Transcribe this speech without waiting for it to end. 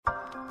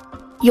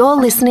You're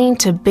listening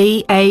to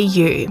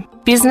BAU,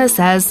 Business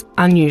as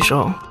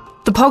Unusual,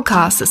 the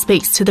podcast that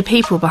speaks to the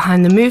people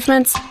behind the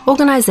movements,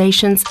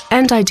 organisations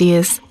and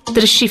ideas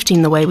that are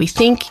shifting the way we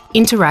think,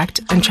 interact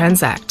and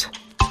transact.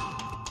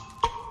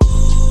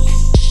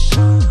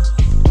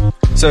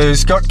 So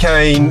Scott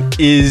Kane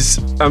is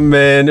a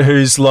man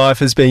whose life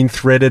has been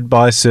threaded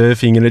by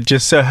surfing, and it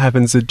just so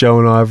happens that Joe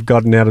and I have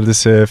gotten out of the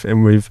surf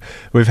and we've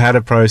had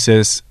a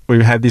process.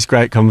 We've had this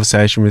great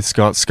conversation with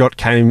Scott. Scott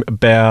came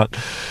about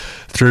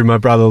through my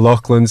brother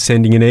Lachlan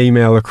sending an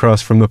email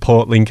across from the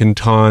Port Lincoln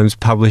Times,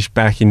 published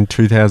back in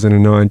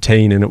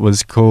 2019, and it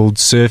was called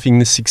Surfing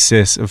the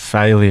Success of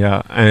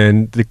Failure.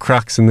 And the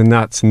crux and the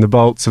nuts and the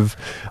bolts of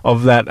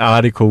that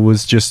article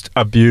was just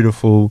a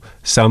beautiful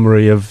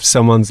summary of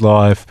someone's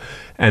life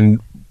and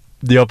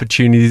the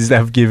opportunities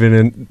they've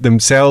given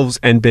themselves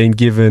and been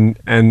given,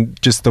 and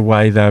just the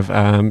way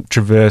they've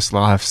traversed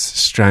life's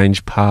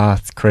strange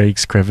paths,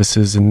 creeks,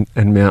 crevices and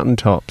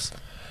mountaintops.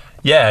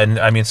 Yeah, and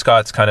I mean,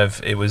 Scott's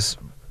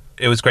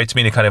it was great to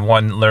me to kind of,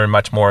 learn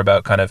much more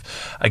about kind of,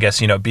 I guess,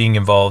 being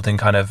involved in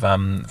kind of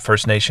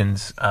First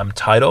Nations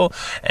title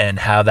and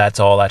how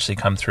that's all actually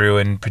come through,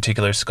 in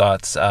particular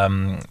Scott's,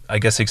 I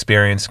guess,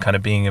 experience kind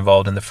of being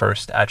involved in the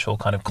first actual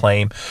kind of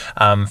claim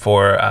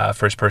for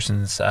First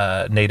Person's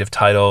native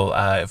title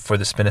for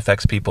the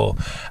Spinifex people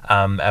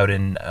out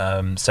in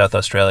South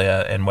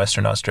Australia and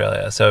Western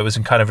Australia. So it was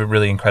kind of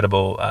really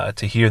incredible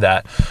to hear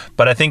that.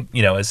 But I think,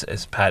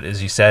 as Pat,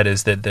 as you said,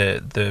 is that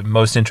the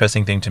most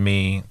interesting thing to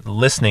me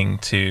listening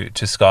to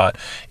Scott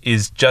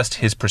is just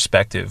his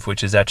perspective,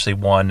 which is actually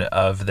one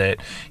of that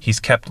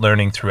he's kept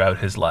learning throughout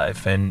his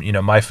life. And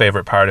my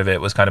favorite part of it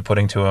was kind of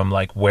putting to him,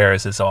 like, where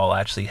is this all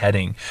actually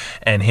heading,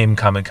 and him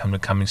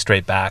coming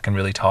straight back and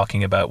really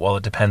talking about, well,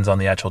 it depends on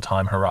the actual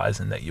time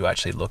horizon that you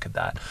actually look at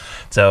that.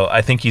 So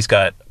I think he's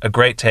got a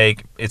great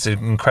take. It's an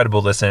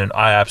incredible listen.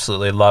 I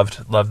absolutely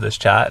loved this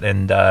chat,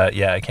 and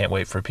I can't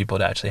wait for people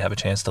to actually have a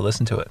chance to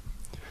listen to it.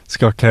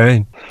 Scott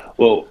Kane.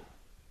 Well,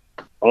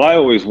 I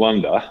always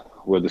wonder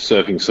whether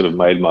surfing sort of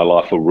made my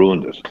life or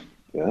ruined it.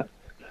 Yeah,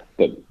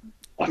 but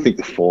I think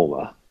the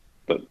former.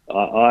 But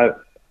I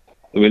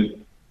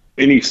mean,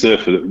 any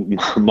surfer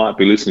that might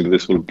be listening to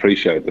this will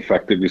appreciate the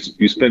fact that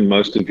you spend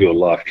most of your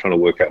life trying to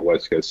work out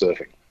ways to go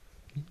surfing.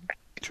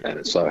 True. And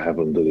it so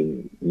happened that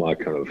in my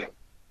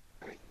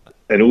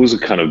and it was a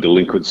kind of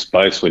delinquent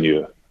space when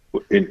you're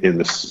in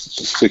the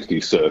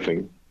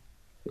 60s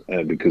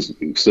surfing, because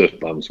surf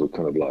bums were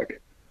kind of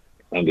like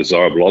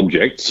undesirable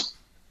objects,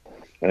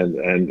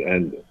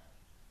 and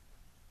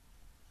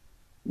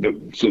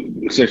so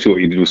essentially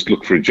what you did was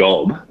look for a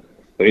job,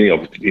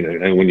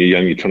 and when you're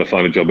young, you're trying to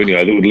find a job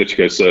anyway that would let you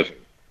go surfing.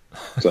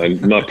 So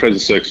in my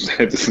present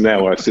circumstances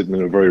now, where I sit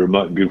in a very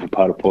remote and beautiful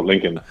part of Port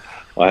Lincoln,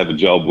 I have a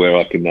job where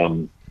I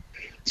can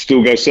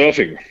still go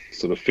surfing,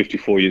 sort of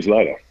 54 years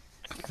later.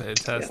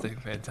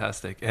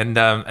 Fantastic. And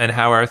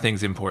how are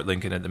things in Port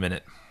Lincoln at the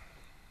minute?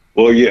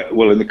 Well,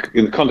 in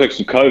the context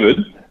of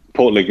COVID,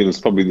 Port Lincoln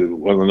is probably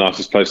one of the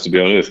nicest places to be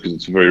on earth, because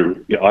it's a very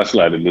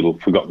isolated little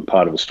forgotten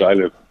part of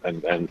Australia,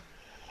 and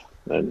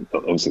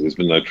obviously there's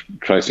been no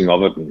tracing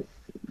of it, and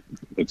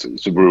it's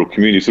a rural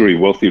community. It's a really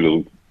wealthy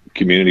little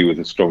community with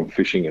a strong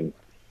fishing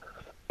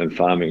and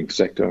farming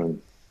sector, and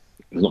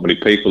there's not many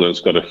people, and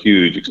it's got a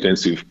huge,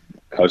 extensive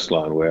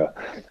coastline where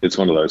it's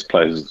one of those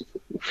places,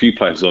 few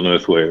places on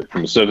earth where,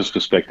 from a surface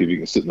perspective, you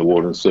can sit in the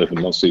water and surf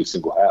and not see a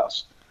single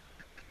house.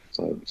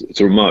 So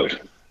it's remote.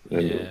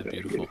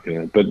 Beautiful.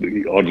 But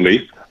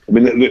oddly, I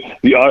mean,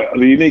 the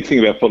unique thing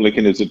about Port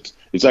Lincoln is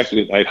it's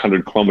actually an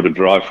 800-kilometre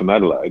drive from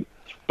Adelaide,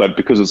 but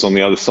because it's on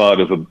the other side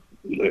of a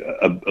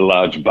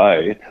large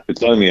bay,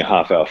 it's only a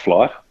half-hour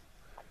flight.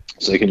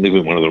 So you can live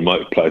in one of the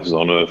remote places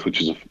on earth,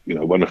 which is a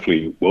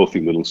wonderfully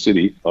wealthy little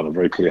city on a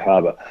very clear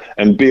harbour,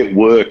 and be at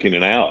work in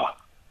an hour.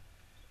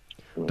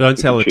 Don't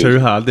sell it too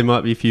hard. There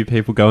might be a few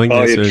people going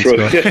there soon, true.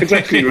 Scott. Yeah, it's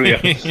actually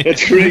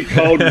it's really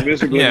cold and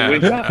miserable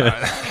in the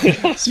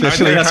winter.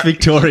 Especially us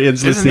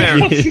Victorians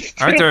listening.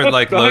 Aren't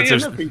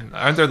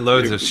there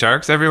loads of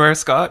sharks everywhere,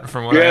 Scott?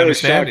 From what I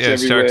understand,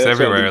 sharks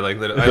everywhere. Like,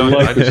 I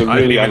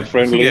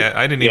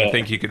didn't even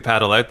think you could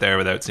paddle out there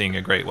without seeing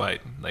a great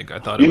white. Like, I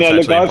thought it was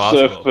actually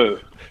impossible. I've surfed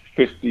for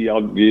 50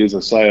 odd years,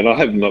 and I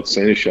have not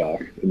seen a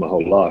shark in my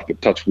whole life,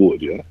 but touch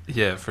wood, yeah?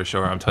 Yeah, for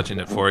sure. I'm touching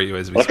it for you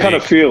as we speak. I kind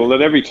of feel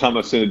that every time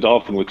I've seen a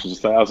dolphin, which is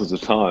thousands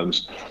of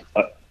times,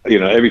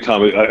 every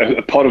time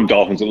a pod of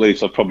dolphins at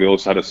least, I've probably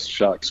also had a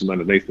shark swim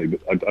underneath me, but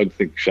I don't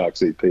think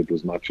sharks eat people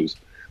as much as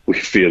we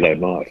fear they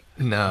might.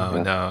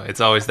 No.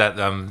 It's always that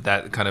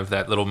that kind of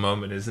that little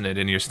moment, isn't it,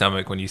 in your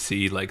stomach when you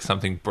see like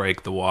something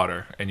break the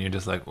water and you're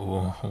just like,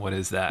 oh, what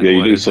is that? Yeah,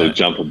 you do sort of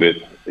jump a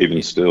bit,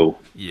 even still.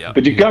 Yeah.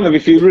 But you kind of,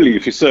 if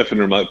you surf in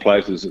remote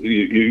places,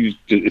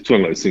 it's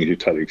one of those things you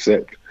totally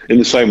accept. In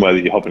the same way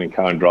that you hop in a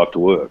car and drive to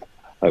work.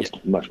 That's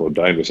much more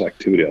dangerous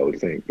activity, I would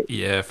think. But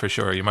yeah, for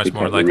sure. You're much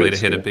more likely to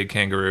hit a big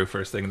kangaroo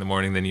first thing in the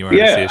morning than you are to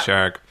see a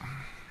shark.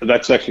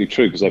 That's actually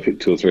true, because I've hit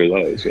 2 or 3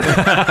 of those.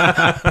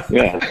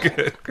 Yeah.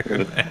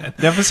 Good man.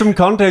 Now, for some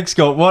context,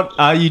 Scott, what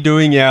are you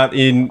doing out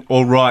in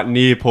or right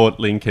near Port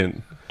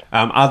Lincoln?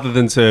 other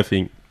than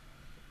surfing?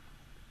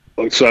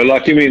 So,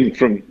 like, you mean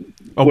from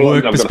A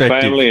work I've perspective. got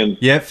a family and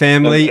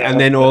family, and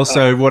then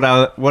also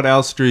what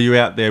else drew you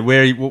out there?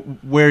 Where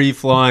are you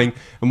flying,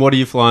 and what are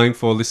you flying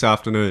for this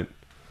afternoon?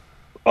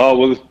 Oh,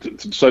 well,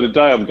 so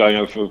today I'm going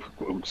over for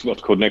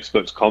what's called an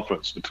experts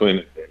conference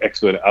between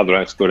other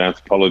expert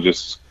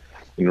anthropologists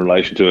in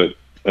relation to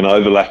an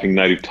overlapping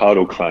native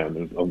title claim.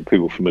 And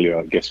people familiar,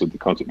 I guess, with the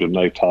concept of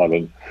native title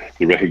and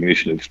the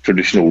recognition of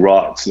traditional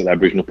rights that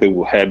Aboriginal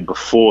people had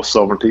before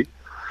sovereignty,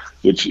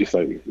 which if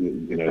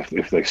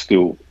they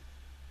still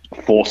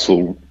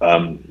forceful,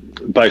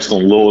 based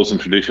on laws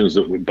and traditions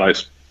that were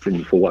based from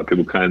before white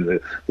people came,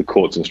 the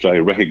courts in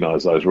Australia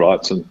recognise those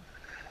rights,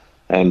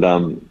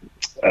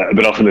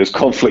 but often there's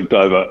conflict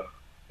over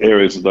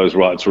areas that those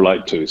rights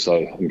relate to.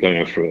 So I'm going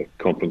over for a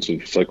conference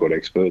of so-called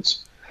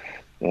experts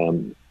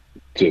to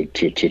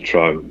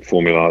try and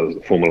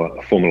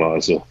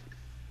formalise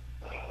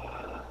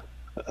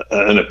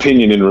an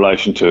opinion in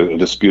relation to a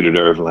disputed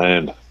area of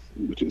land,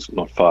 which is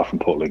not far from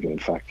Port Lincoln, in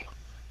fact.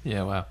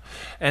 Yeah, wow.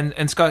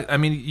 And Scott, I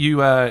mean,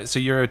 so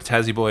you're a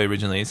Tassie boy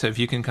originally, so if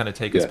you can kind of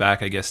take us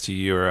back, I guess, to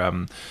your,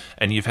 and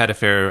you've had a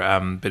fair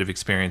bit of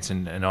experience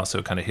and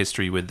also kind of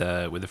history with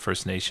the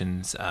First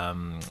Nations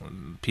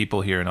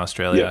people here in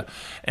Australia. Yeah.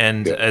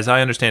 And as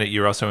I understand it,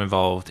 you're also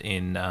involved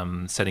in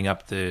setting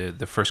up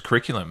the first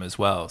curriculum as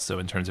well. So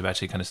in terms of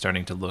actually kind of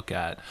starting to look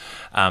at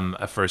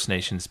a First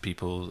Nations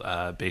people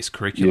based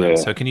curriculum. Yeah.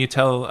 So can you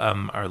tell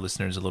our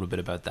listeners a little bit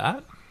about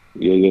that?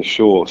 Yeah,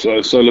 sure.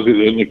 So look,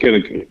 and again,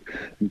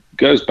 it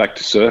goes back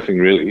to surfing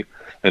really,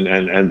 and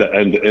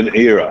an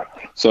era.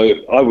 So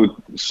I would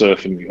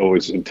surf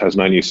always in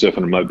Tasmania, surf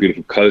on remote,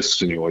 beautiful coasts,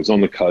 and you're always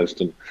on the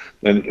coast.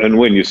 And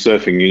when you're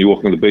surfing and you're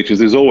walking on the beaches,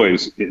 there's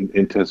always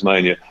in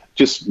Tasmania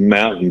just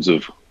mountains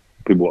of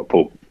people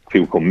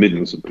call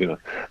middens,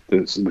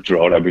 which are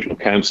old Aboriginal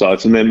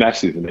campsites, and they're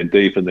massive and they're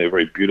deep and they're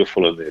very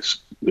beautiful and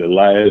they're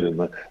layered, and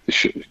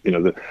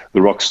the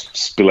rocks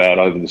spill out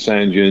over the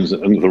sand dunes,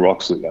 and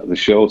the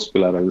shells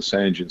spill out over the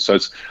sand dunes. So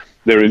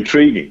they're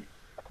intriguing.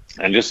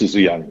 And just as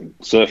a young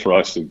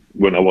surfer,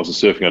 when I wasn't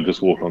surfing, I'd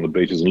just walk on the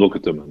beaches and look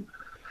at them,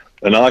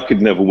 and I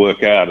could never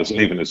work out,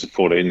 even as a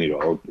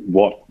 14-year-old,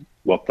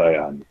 what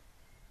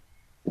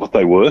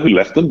they were, who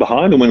left them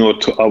behind. And when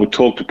I would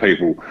talk to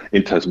people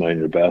in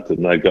Tasmania about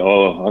them, they'd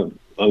go,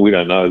 we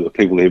don't know, the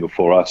people here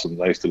before us, and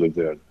they used to live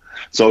there.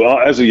 So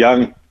as a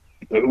young,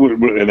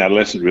 an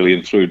adolescent really,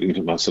 and through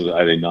into my sort of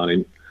 18,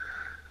 19,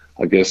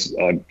 I guess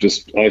I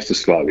used to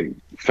slightly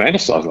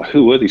fantasize, like,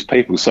 who were these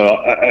people? So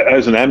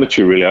as an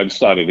amateur, really, I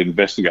started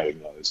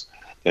investigating those.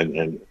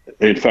 And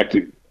in fact,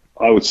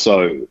 I was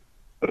slightly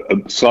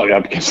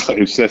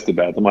obsessed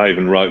about them. I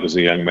even wrote as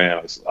a young man,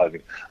 I was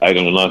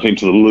 18 or 19,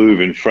 to the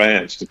Louvre in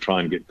France to try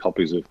and get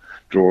copies of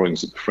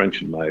drawings that the French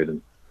had made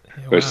and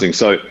various things.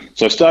 So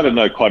I started to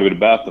know quite a bit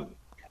about them.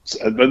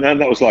 But then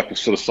that was like a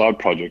sort of side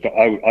project.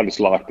 I just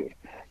liked it.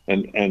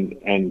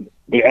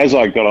 But as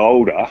I got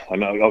older,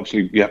 and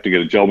obviously you have to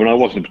get a job, and I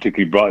wasn't a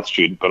particularly bright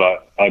student, but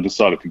I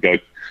decided to go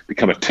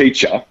become a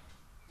teacher.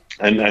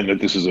 And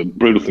this is a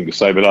brutal thing to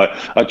say, but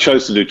I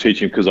chose to do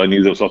teaching because I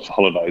knew there was lots of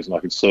holidays and I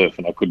could surf,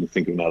 and I couldn't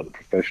think of another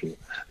profession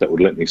that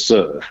would let me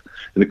surf.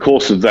 In the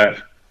course of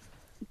that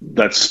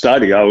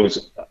study, I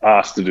was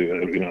asked to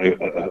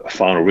do a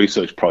final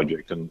research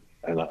project, and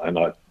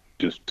I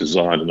just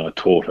designed and I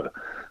taught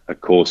a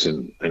course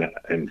in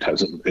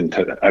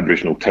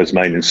Aboriginal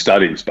Tasmanian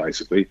studies,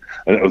 basically,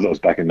 and that was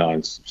back in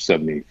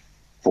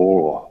 1974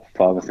 or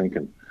 5, I think.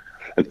 And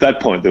at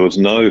that point, there was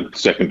no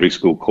secondary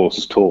school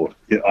courses taught,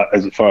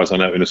 as far as I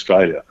know, in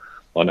Australia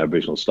on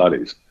Aboriginal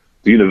studies.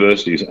 The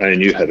universities,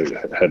 ANU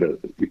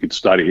you could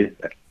study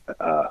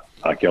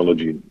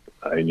archaeology in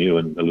ANU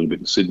and a little bit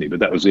in Sydney, but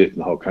that was it in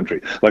the whole country.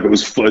 Like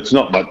it's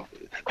not much.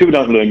 People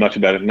don't learn much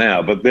about it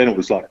now, but then it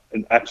was like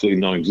an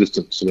absolutely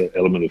non-existent sort of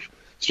element of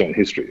Australian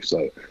history.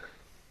 So,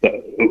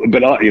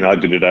 but I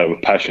did it out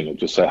of passion. It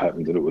just so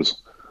happened that it was,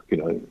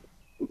 an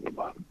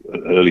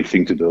early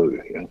thing to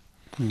do. Yeah.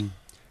 Hmm.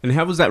 And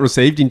how was that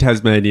received in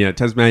Tasmania?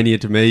 Tasmania,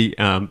 to me,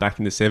 back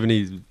in the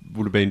 70s,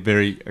 would have been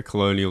a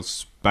colonial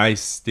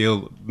space,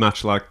 still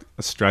much like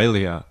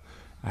Australia.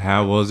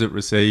 How was it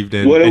received?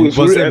 And,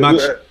 was there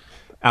much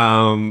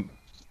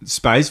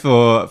space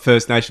for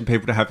First Nation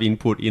people to have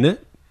input in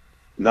it?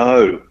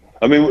 No.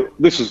 I mean,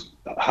 this is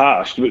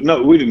harsh, but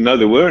no, we didn't know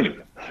there were any.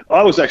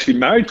 I was actually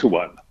married to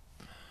one.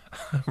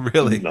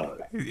 Really? No.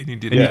 You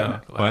didn't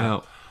know?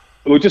 Wow.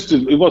 Well,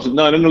 it wasn't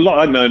known. And a lot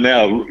I know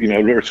now,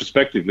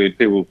 retrospectively,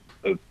 people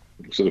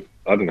sort of,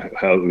 I don't know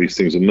how these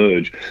things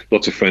emerge.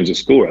 Lots of friends at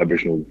school are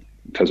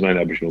Tasmanian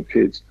Aboriginal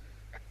kids.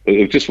 But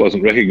it just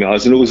wasn't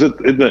recognised. And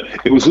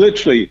it was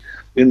literally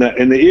in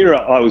the era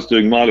I was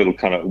doing my little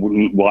kind of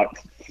white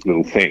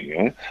little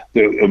thing.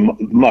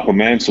 Michael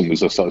Manson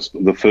was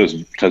the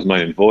first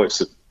Tasmanian voice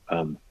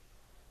that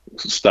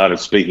started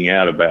speaking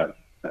out about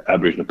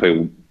Aboriginal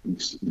people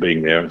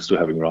being there and still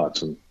having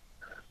rights, and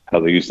how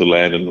they use the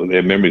land and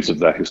their memories of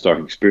that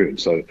historic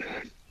experience. So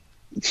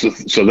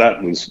that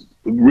was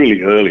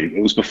really early.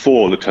 It was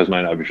before the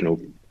Tasmanian Aboriginal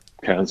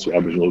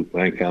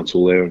Land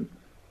Council there,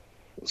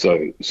 But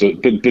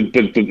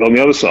on the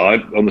other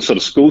side, on the sort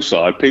of school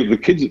side, the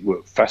kids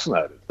were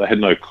fascinated. They had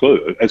no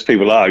clue, as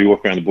people are. You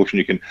walk around the bush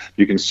and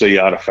you can see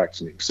artifacts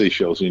and you can see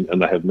shells, and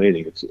they have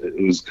meaning.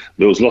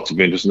 There was lots of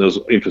interest, and there was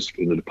interest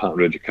in the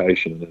Department of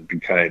Education, and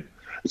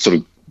it sort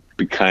of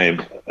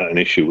became an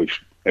issue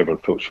which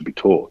everyone felt should be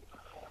taught.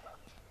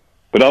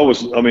 But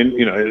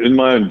in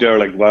my own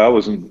derelict way, I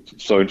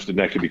wasn't so interested in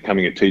actually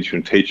becoming a teacher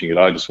and teaching it.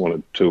 I just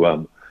wanted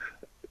to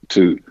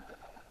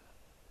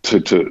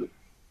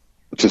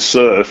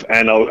surf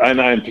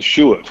and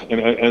pursue it.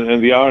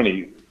 And the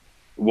irony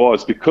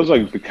was, because I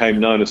became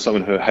known as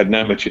someone who had an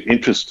amateur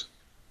interest,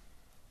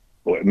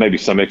 or maybe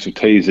some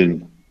expertise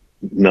in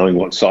knowing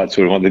what sites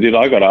were and what they did,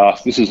 I got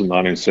asked, this is in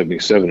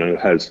 1977,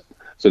 and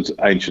so it's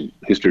ancient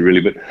history really,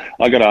 but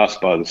I got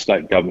asked by the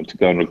state government to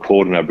go and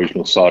record an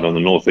Aboriginal site on the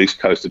northeast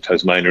coast of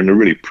Tasmania, in a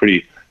really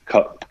pretty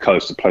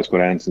coast, a place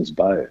called Anson's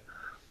Bay,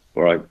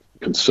 where I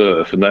can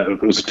surf. And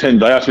it was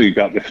they asked me to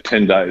go up there for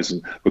 10 days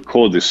and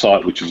record this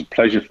site, which was a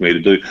pleasure for me to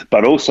do,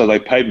 but also they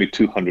paid me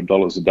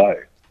 $200 a day.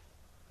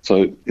 So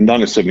in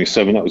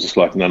 1977, that was just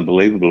like an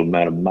unbelievable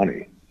amount of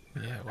money.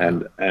 Yeah,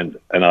 wow. And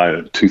I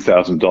earned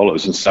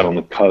 $2,000 and sat on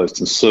the coast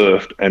and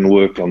surfed and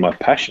worked on my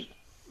passion.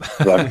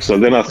 So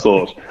then I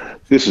thought,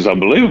 this is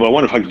unbelievable. I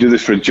wonder if I could do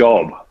this for a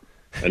job.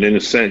 And in a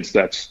sense,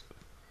 that's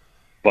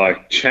by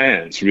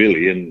chance,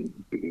 really, and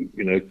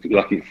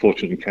lucky,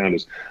 fortunate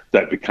encounters,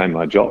 that became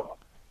my job.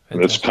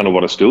 And that's kind of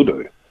what I still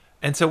do.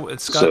 And so,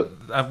 Scott,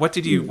 what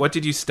did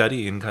you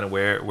study, and kind of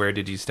where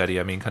did you study?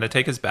 I mean, kind of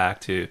take us back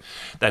to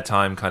that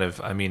time. Kind of,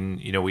 I mean,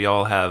 we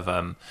all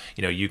have,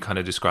 you kind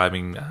of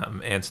describing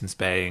Anson's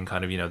Bay and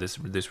kind of,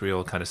 this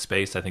real kind of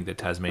space. I think that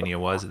Tasmania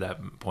was at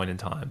that point in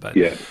time. But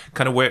yeah,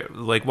 kind of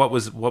what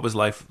was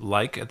life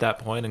like at that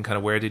point, and kind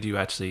of where did you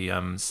actually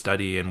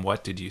study, and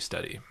what did you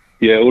study?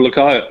 Yeah, well, look,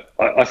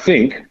 I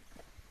think,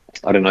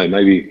 I don't know,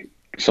 maybe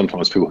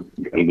sometimes people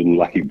get a little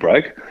lucky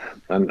break,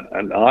 and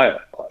I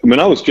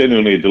was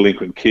genuinely a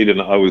delinquent kid,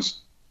 and I was,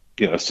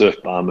 a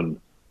surf bum,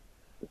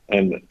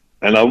 and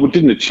I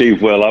didn't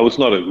achieve well. I was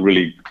not I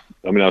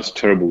was a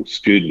terrible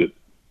student at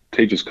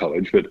teachers'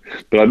 college, but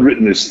I'd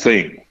written this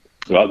thing,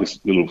 right, this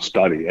little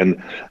study,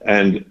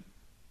 and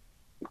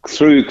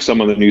through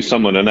someone that knew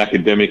someone, an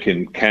academic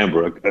in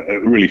Canberra, a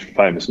really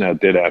famous now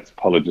dead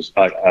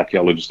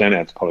archaeologist and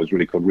anthropologist,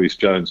 really called Rhys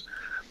Jones,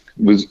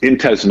 was in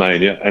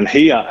Tasmania, and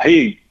he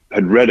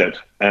had read it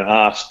and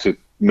asked to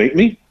meet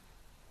me,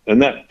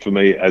 and that for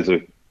me as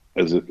a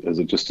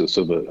just a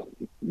sort of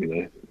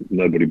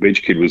nobody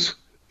beach kid was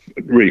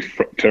really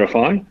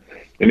terrifying.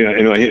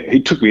 Anyway, he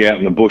took me out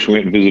in the bush and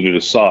went and visited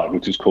a site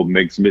which is called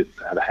Meg Smith.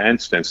 It had a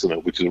hand stencil in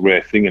it, which is a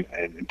rare thing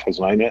in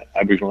Tasmania,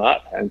 Aboriginal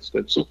art, hand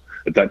stencil.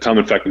 At that time,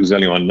 in fact, it was the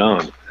only one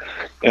known.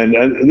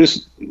 And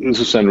this will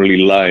sound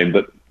really lame,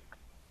 but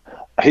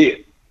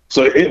when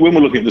we're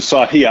looking at the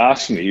site, he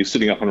asked me, he was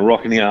sitting up on a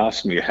rock, and he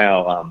asked me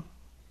how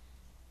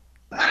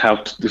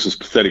this is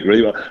pathetic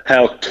really,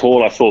 how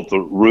tall I thought the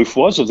roof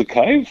was of the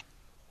cave.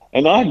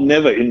 And I'd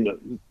never in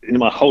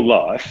my whole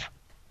life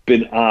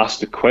been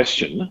asked a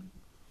question.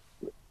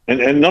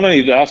 And not only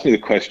did he ask me the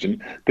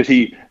question, but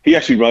he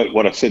actually wrote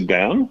what I said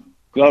down.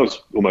 I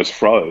was almost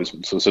froze.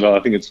 So I said, I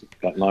think it's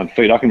about 9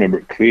 feet. I can remember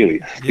it clearly.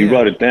 Yeah. He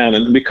wrote it down.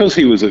 And because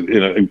he was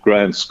a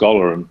grand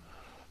scholar, and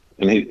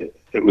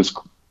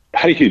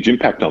had a huge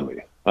impact on me.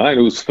 Right?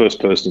 It was the first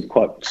person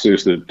quite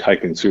seriously to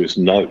take in serious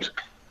note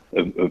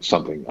of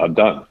something I'd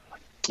done.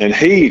 And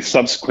he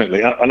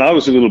subsequently, and I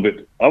wasn't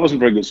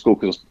very good at school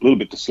because I was a little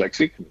bit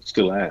dyslexic, and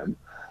still am,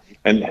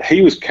 and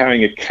he was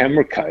carrying a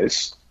camera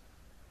case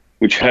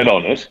which had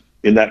on it,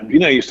 in that,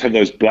 you used to have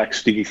those black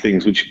sticky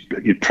things which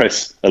you'd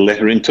press a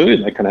letter into,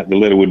 and the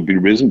letter would be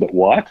risen but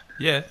white.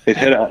 Yeah. It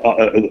had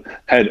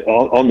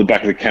on the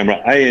back of the camera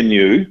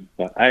ANU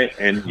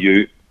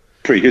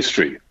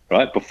prehistory,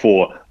 right,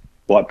 before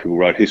white people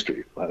wrote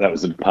history. That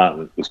was the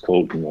department it was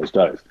called in those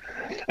days.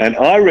 And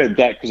I read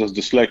that, because I was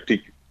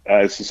dyslexic,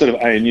 as instead of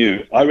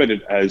ANU, I read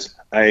it as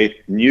a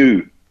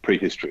new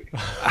prehistory.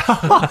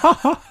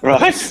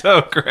 Right?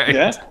 So great.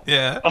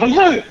 Yeah. I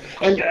know.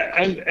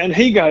 And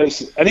he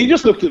goes, and he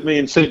just looked at me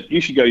and said, you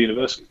should go to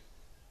university.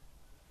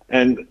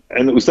 And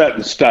it was that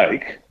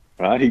mistake,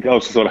 right? He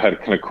also thought I had a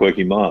kind of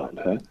quirky mind.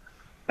 Huh?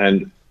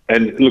 And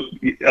look,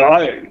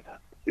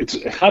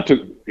 it's hard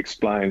to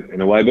explain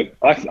in a way, but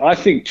I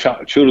think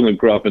children that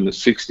grew up in the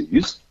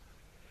 60s,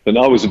 and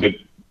I was a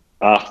bit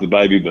after the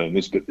baby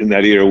boomers, but in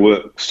that era,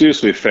 were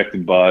seriously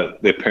affected by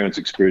their parents'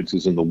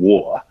 experiences in the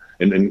war.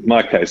 And in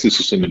my case, this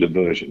was some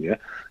diversion, yeah?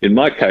 In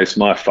my case,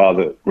 my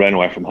father ran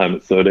away from home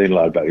at 13,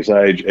 lied about his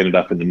age, ended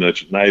up in the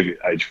Merchant Navy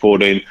at age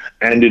 14,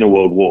 and in a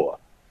world war.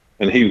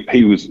 And he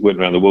went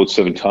around the world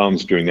 7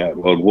 times during that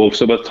world war.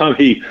 So by the time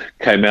he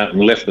came out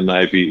and left the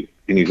Navy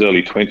in his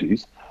early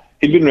 20s,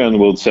 he'd been around the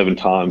world 7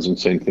 times and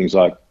seen things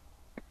like,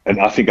 and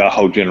I think our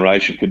whole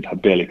generation could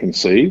barely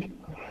conceive.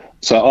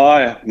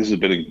 So this is a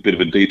bit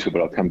of a detour,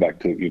 but I'll come back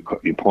to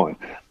your point.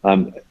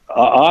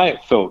 I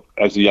felt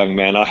as a young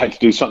man I had to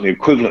do something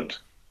equivalent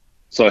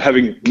So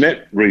having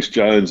met Rhys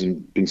Jones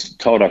and been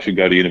told I should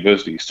go to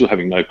university, still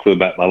having no clue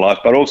about my life,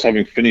 but also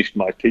having finished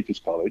my teachers'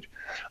 college,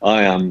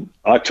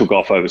 I took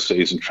off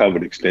overseas and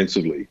travelled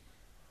extensively,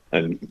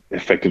 and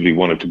effectively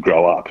wanted to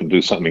grow up and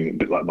do something a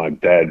bit like my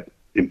dad,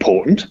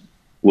 important,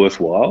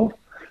 worthwhile.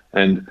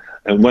 And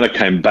when I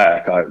came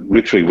back, I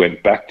literally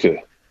went back to.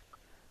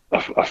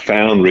 I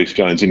found Rhys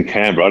Jones in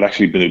Canberra. I'd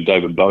actually been to a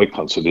David Bowie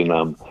concert in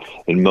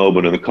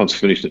Melbourne, and the concert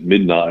finished at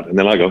midnight. And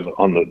then I got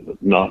on the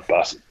night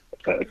bus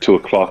at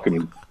 2:00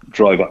 and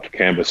drove up to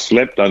Canberra,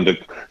 slept under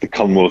the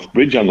Commonwealth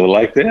Bridge under the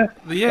lake there.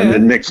 Yeah. And the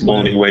next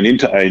morning went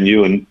into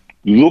ANU and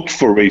looked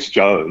for Rhys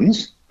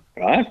Jones,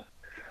 right?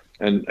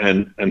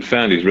 And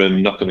found his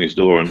room, knocked on his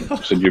door and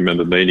said, "You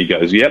remember me?" And he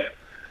goes, "Yep."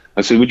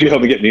 I said, "Would you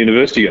help me get into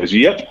university?" He goes,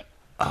 "Yep."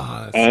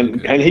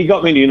 And he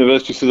got me into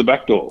university through the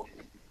back door,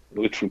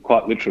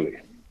 quite literally.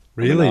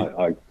 Really?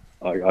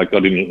 I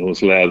got in and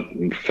was allowed,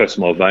 and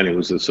Professor Mulvaney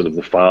was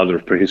the father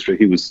of prehistory.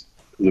 He was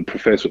the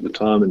professor at the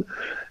time, and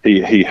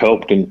he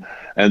helped, and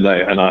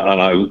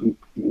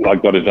I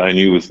got at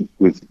ANU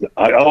with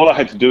all I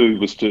had to do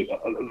was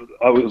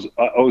I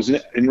was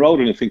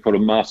enrolled in a thing called a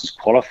master's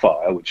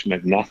qualifier, which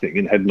meant nothing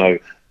and had no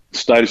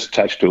status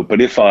attached to it.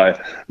 But if I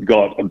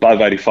got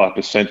above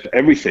 85% for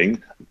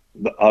everything,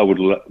 I would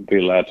be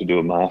allowed to do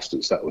a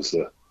master's. That was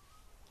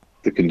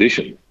the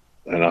condition.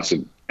 And I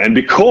said, and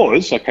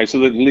because, so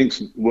the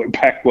links work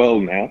back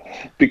well now,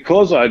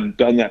 because I'd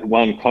done that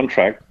one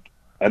contract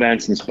at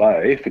Anson's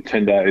Bay for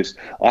 10 days,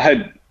 I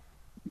had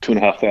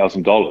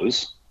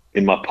 $2,500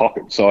 in my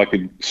pocket. So I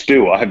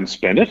hadn't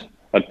spent it.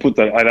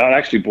 I'd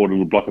actually bought a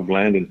little block of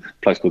land in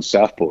a place called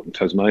Southport in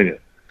Tasmania.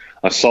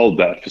 I sold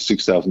that for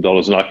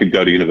 $6,000 and I could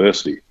go to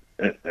university.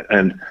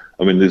 And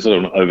I mean, I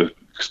don't want to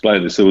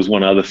over-explain this. There was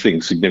one other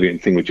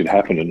significant thing which had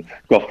happened, and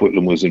Gough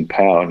Whitlam was in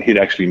power, and he'd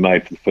actually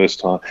made for the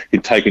first time,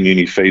 he'd taken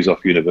uni fees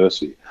off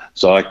university.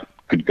 So I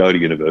could go to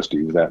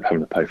university without having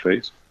to pay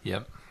fees.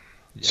 Yep.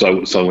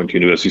 So I went to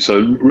university.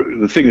 So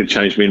the thing that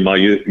changed me in my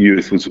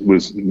youth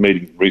was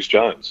meeting Rhys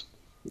Jones.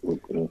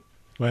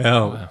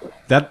 Wow.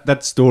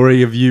 That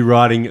story of you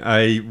riding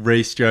a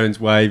Rhys Jones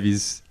wave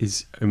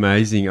is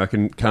amazing. I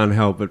can't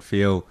help but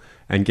feel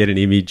and get an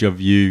image of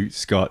you,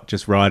 Scott,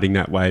 just riding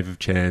that wave of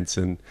chance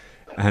and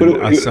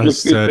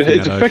it's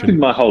affected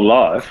my whole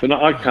life, and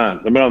I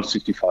can't. I mean, I'm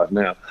 65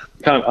 now.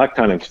 I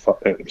can't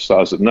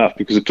emphasise it enough,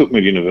 because it took me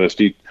to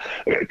university.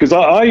 Because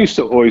I used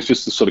to always,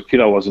 just the sort of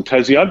kid I was in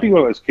Tassie, I'd be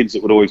one of those kids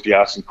that would always be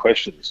asking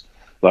questions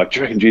like, "Do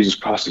you reckon Jesus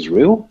Christ is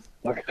real?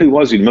 Like, who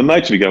was he?" And my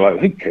mates would go,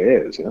 "Who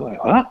cares?" You know, like,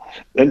 huh?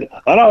 And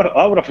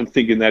I would often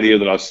think in that year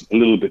that I was a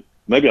little bit,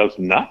 maybe I was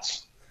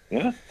nuts.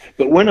 Yeah.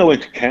 But when I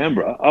went to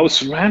Canberra, I was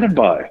surrounded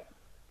by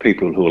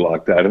people who were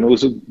like that, and it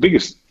was the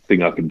biggest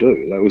thing I could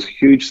do. That was a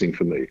huge thing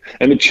for me,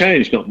 and it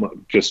changed not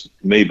just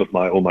me, but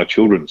all my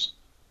children's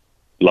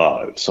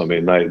lives. I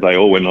mean, they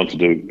all went on to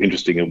do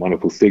interesting and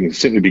wonderful things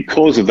simply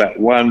because of that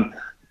one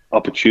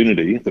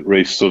opportunity that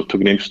Rhys sort of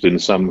took an interest in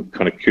some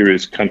kind of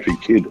curious country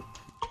kid.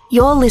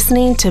 You're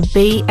listening to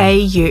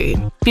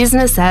BAU,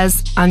 Business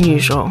as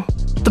Unusual,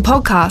 the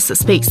podcast that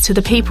speaks to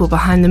the people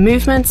behind the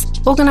movements,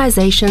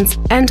 organisations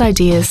and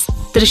ideas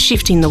that are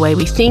shifting the way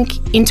we think,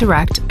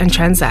 interact and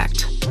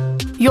transact.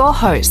 Your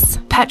hosts,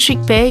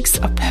 Patrick Beggs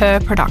of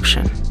Per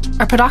Production,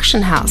 a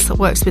production house that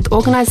works with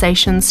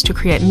organisations to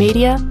create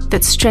media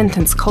that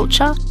strengthens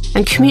culture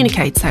and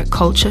communicates that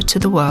culture to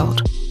the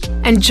world.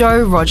 And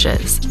Joe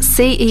Rogers,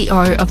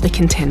 CEO of The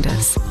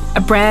Contenders,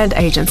 a brand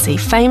agency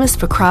famous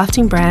for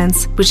crafting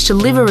brands which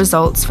deliver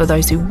results for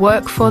those who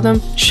work for them,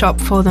 shop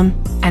for them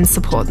and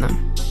support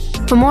them.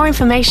 For more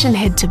information,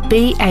 head to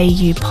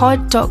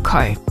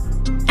baupod.co.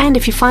 And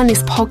if you find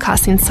this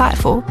podcast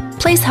insightful,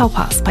 please help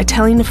us by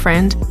telling a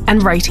friend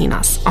and rating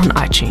us on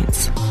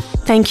iTunes.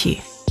 Thank you.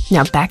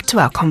 Now back to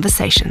our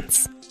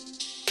conversations.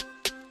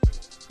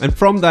 And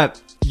from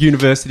that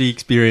university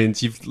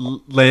experience, you've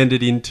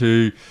landed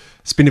into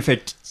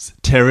Spinifex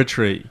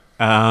territory.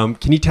 Can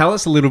you tell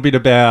us a little bit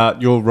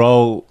about your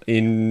role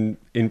in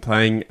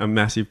playing a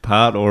massive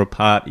part, or a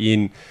part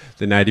in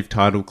the native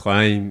title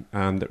claim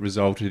that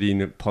resulted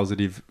in a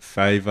positive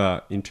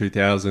favour in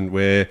 2000,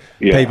 where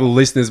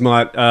listeners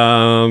might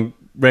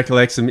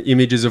recollect some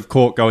images of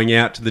Court going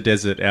out to the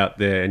desert out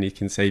there, and you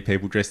can see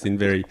people dressed in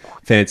very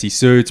fancy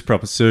suits,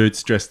 proper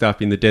suits, dressed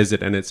up in the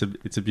desert, and it's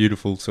a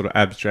beautiful sort of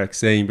abstract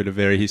scene, but a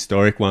very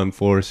historic one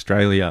for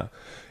Australia.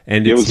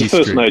 And it was the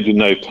first major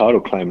native title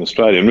claim in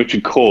Australia, and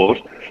Richard Court,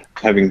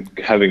 having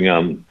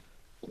taken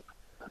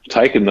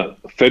the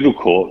federal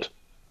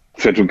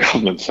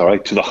government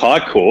to the High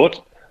Court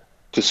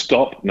to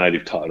stop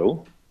native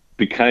title,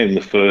 became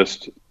the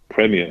first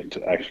premier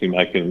to actually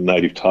make a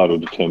native title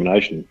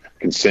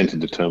consented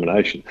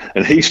determination.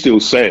 And he still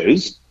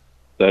says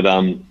that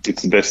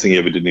it's the best thing he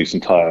ever did in his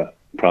entire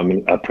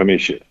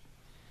premiership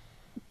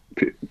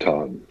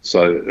time.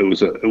 So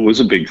it was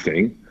a big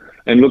thing.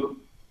 And look,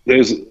 there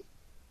is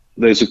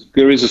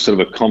a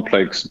sort of a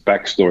complex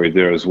backstory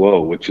there as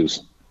well, which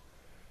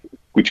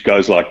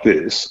goes like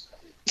this.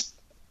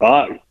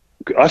 I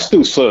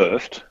still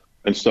surfed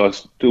And so I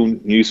still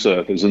knew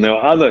surfers. And there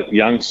were other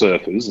young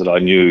surfers that I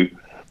knew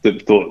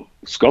that thought,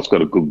 Scott's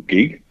got a good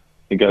gig.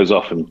 He goes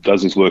off and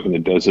does his work in the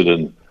desert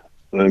and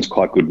earns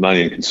quite good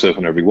money and can surf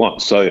whenever he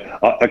wants. So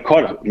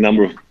quite a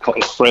number of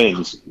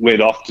friends went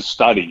off to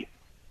study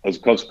as a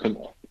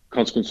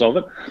consequence of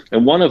it.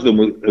 And one of them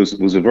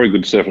was a very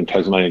good surfer in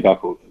Tasmania, a guy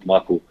called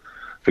Michael,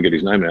 forget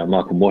his name now,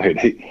 Michael Moorhead.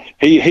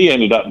 He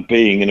ended up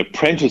being an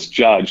apprentice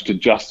judge to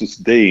Justice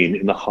Dean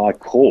in the High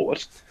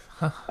Court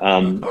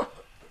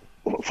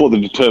for the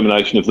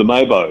determination of the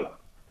Mabo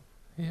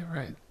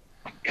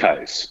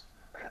case.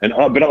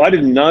 But I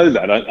didn't know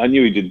that. I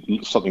knew he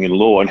did something in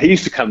law, and he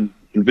used to come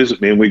and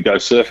visit me, and we'd go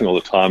surfing all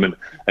the time,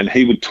 and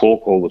he would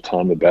talk all the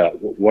time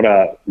about what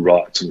are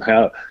rights and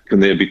how can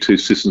there be two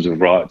systems of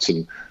rights,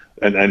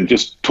 and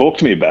just talk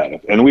to me about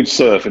it. And we'd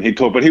surf, and he'd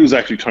talk, but he was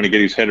actually trying to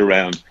get his head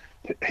around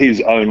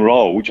his own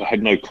role, which I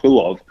had no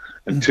clue of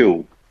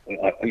until,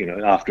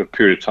 after a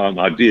period of time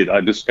I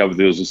discovered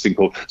there was this thing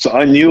called, so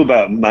I knew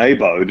about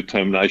Mabo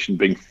determination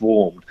being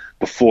formed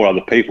before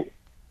other people.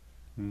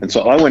 And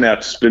so I went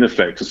out to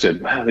Spinifex and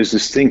said, wow, there's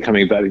this thing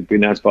coming about, it's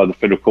been announced by the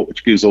federal court,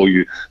 which gives all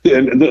you,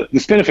 and the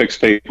Spinifex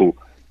people,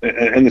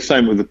 and the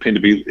same with the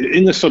Pinderby,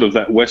 in the sort of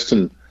that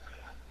Western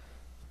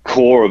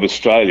core of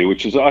Australia,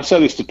 which is, I say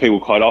this to people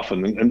quite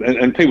often,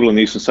 and people in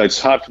the eastern states,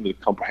 it's hard for them to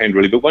comprehend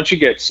really, but once you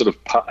get sort of,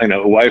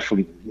 away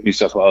from New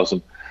South Wales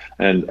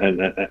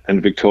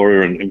and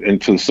Victoria and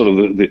to sort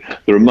of the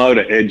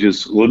remoter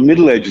edges, or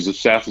middle edges of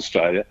South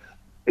Australia,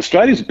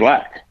 Australia's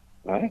black.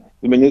 Right?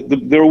 I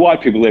mean, there are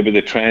white people there, but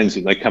they're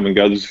transit. They come and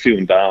go. There's a few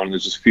in Darwin.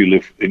 There's a few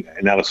live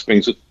in Alice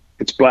Springs.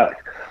 It's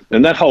black,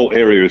 and that whole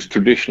area is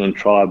traditional and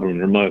tribal and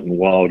remote and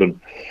wild. And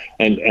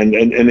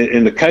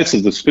in the case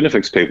of the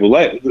Spinifex people,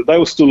 they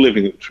were still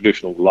living a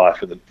traditional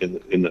life in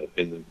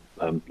the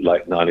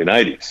late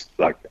 1980s,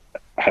 like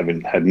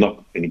having had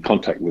not any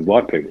contact with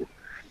white people.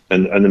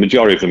 And the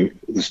majority of them,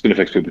 the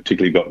Spinifex people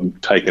particularly,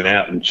 got taken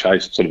out and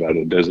chased sort of out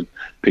of the desert,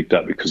 picked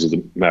up because of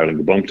the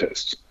Marilyn bomb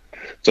tests.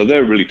 So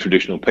they're really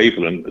traditional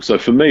people. And so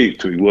for me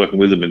to be working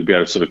with them and to be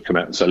able to sort of come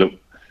out and say, look,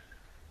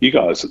 you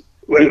guys,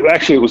 well,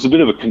 actually it was a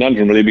bit of a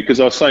conundrum really, because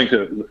I was saying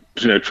to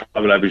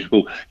tribal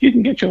Aboriginal people, you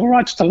can get your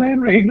rights to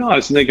land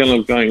recognised. And they're going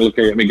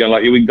looking at me going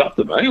like, yeah, we got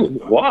them, eh?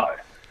 Why?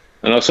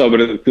 And I said,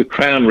 but the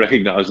Crown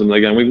recognised them.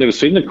 They're going, we've never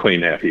seen the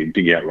Queen out here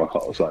digging out rock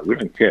holes. Like, we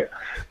don't care.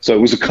 So it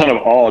was a kind of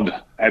odd,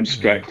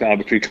 abstract,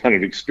 arbitrary kind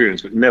of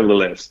experience, but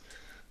nevertheless,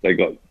 they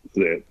got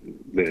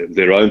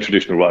their own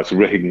traditional rights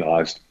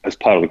recognised as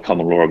part of the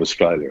common law of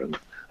Australia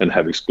and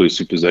have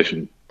exclusive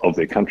possession of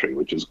their country,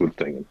 which is a good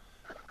thing.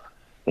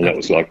 And that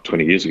was like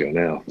 20 years ago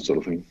now, sort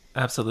of thing.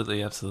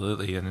 Absolutely.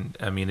 And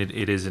I mean,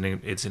 it is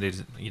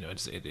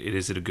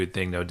a good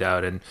thing, no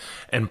doubt.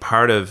 And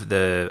part of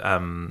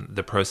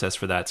the process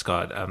for that,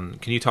 Scott,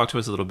 can you talk to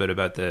us a little bit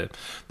about the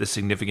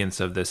significance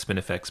of the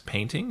Spinifex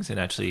paintings and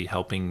actually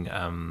helping,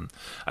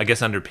 I guess,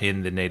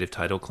 underpin the native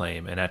title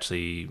claim, and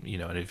actually,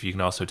 and if you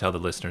can also tell the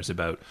listeners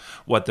about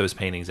what those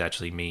paintings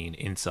actually mean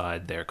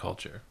inside their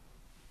culture.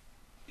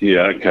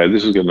 Yeah. Okay.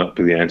 This is going to not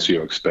be the answer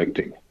you're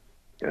expecting.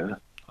 Yeah.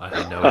 I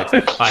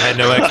had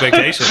no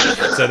expectation.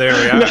 So there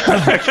we are.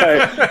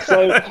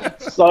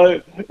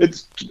 So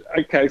it's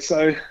okay.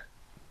 So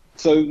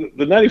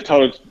the native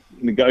title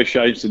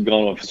negotiations had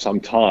gone on for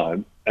some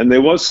time, and there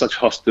was such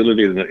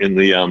hostility in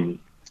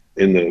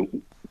the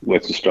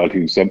West Australia,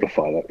 to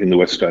exemplify that, in the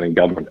West Australian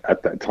government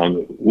at that time,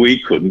 that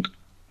we couldn't,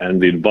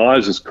 and the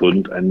advisors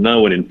couldn't, and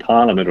no one in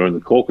Parliament or in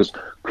the caucus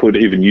could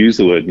even use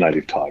the word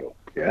native title.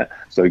 Yeah.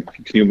 So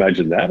can you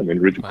imagine that? I mean,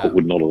 Richard Court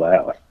would not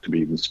allow it to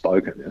be even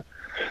spoken. Yeah.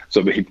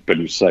 So, he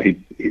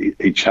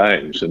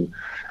changed, and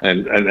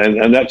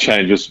that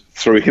change was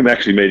through him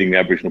actually meeting the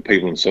Aboriginal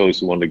people themselves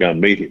who wanted to go and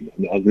meet him.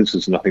 And this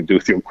has nothing to do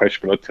with your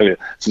question, but I tell you,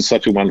 it's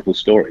such a wonderful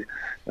story.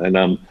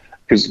 And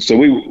so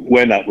we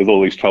went up with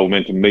all these tribal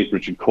men to meet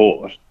Richard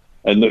Court,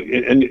 and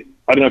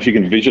I don't know if you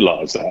can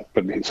visualise that,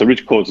 but so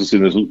Richard Court is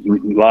in this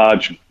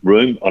large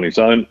room on his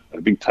own,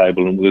 a big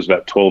table, and there's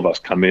about 12 of us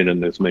come in,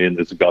 and there's me and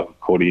there's a guy called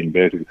Cordy in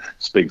bed who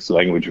speaks the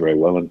language very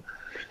well, and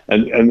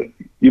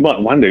you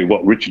might wonder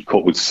what Richard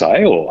Court would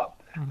say,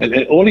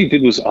 and all he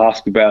did was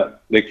ask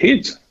about their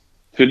kids.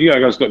 Said, you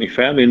guys got any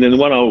family? And then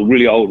one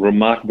really old,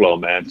 remarkable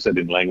old man said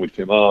in language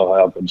to him,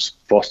 I've got a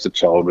foster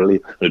child, really,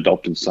 an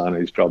adopted son, and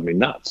he's driving me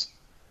nuts.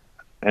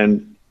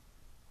 And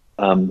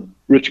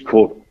Richard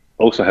Court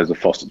also has a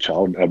foster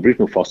child, an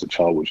Aboriginal foster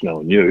child, which no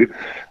one knew.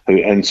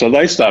 And so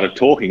they started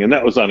talking, and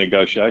that was our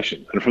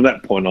negotiation. And from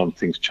that point on,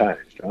 things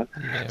changed, right?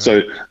 Yeah,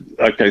 so,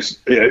 okay,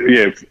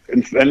 yeah.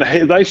 And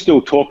they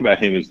still talk about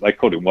him as, they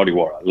called him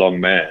Wadiwara,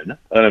 long man.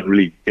 I don't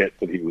really get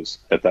that he was,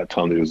 at that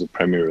time, that he was the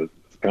premier of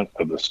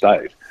the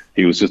state.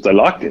 He was just, they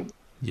liked him.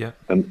 Yeah.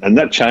 And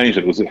that changed.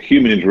 It was a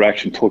human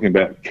interaction talking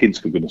about kids,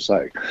 for goodness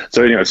sake.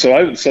 So anyway,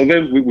 so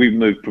then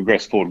we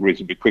progressed forward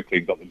reasonably quickly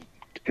and got the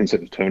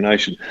consent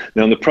determination.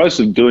 Now, in the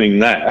process of doing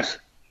that,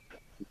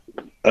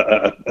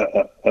 a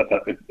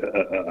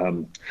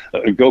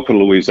girl called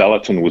Louise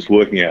Allerton was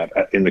working out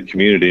in the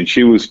community, and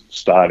she was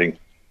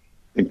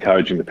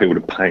encouraging the people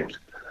to paint.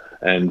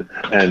 and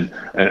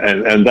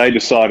they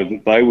decided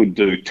that they would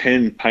do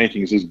 10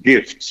 paintings as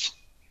gifts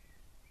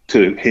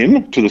to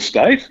him, to the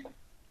state,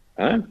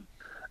 and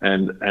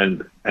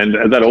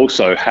that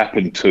also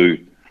happened to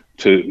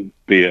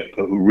be a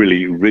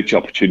really rich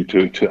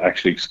opportunity to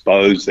actually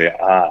expose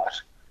their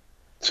art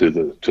to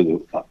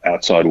the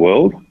outside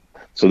world.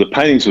 So the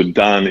paintings were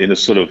done in a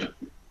sort of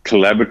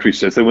collaboratory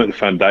sense. They weren't the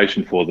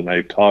foundation for the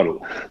native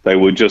title. They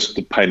were just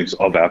the paintings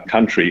of our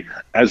country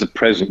as a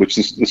present, which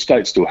the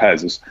state still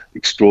has, this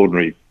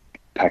extraordinary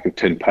pack of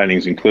 10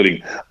 paintings,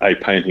 including a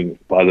painting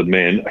by the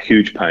men, a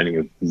huge painting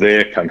of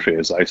their country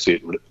as they see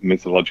it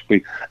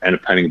mythologically, and a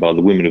painting by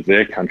the women of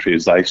their country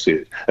as they see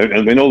it. And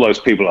I mean, all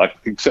those people,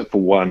 except for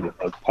one,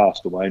 have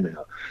passed away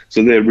now.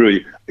 So they're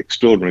really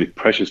extraordinary,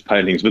 precious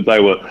paintings. But they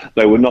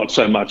were not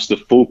so much the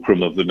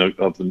fulcrum of the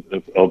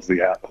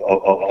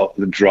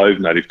Drove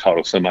native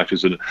title, so much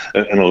as an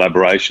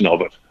elaboration of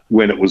it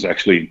when it was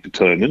actually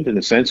determined, in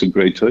a sense,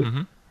 agreed to.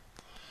 Mm-hmm.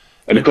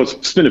 And of course,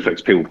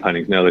 Spinifex people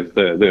paintings now,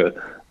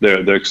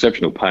 they're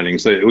exceptional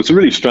paintings. It was a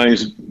really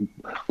strange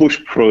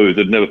bush crew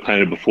that never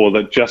painted before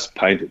that just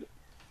painted.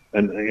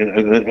 And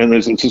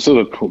it's a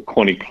sort of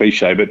corny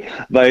cliche, but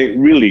they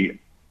really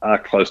are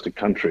close to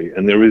country,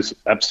 and there is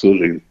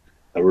absolutely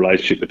a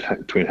relationship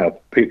between how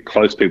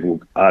close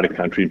people are to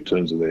country in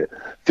terms of their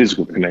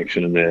physical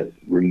connection and their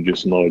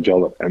religious knowledge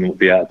of it and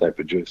the art they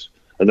produce.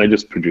 And they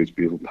just produce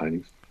beautiful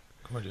paintings.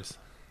 Gorgeous.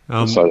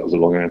 So that was a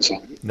long answer.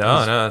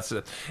 No,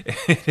 it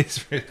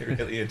is really,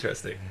 really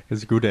interesting.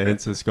 It's a good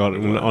answer, Scott,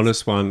 and an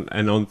honest one,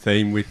 and on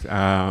theme with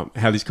how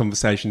this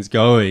conversation's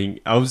going.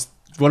 I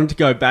wanted to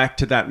go back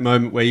to that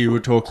moment where you were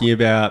talking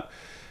about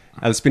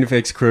how the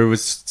Spinifex crew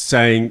was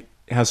saying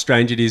how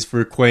strange it is for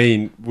a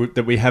queen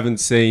that we haven't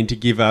seen to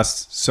give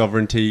us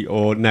sovereignty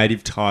or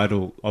native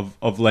title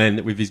of land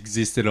that we've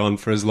existed on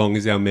for as long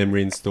as our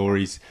memory and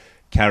stories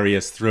carry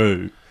us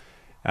through.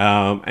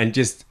 And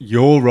just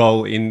your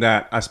role in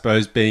that, I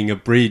suppose, being a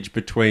bridge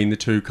between the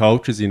two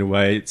cultures in a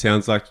way. It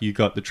sounds like you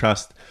got the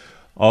trust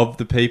of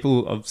the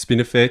people of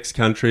Spinifex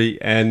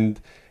country and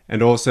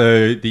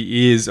also the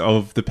ears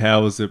of the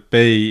powers that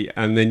be.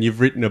 And then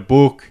you've written a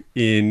book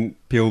in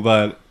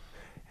Pilbara.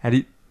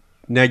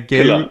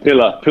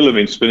 Pillar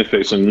means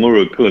Spinifex, and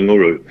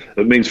Nguru.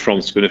 It means from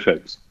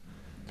Spinifex.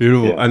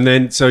 Beautiful. Yeah. And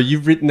then, so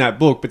you've written that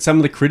book, but some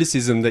of the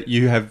criticism that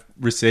you have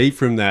received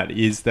from that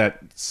is that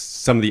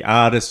some of the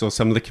artists or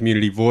some of the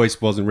community voice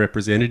wasn't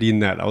represented in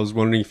that. I was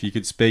wondering if you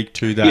could speak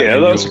to that. Yeah,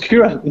 that was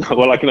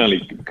well, I can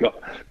only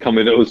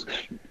comment. It was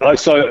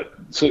that's a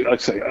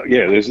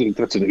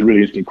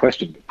really interesting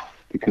question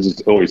because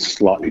it's always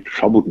slightly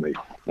troubled me.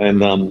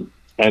 And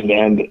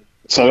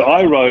so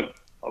I wrote.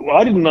 Well,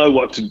 I didn't know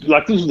what to do.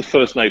 Like, this was the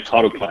first native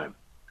title claim,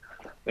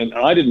 and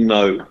I didn't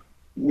know.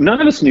 None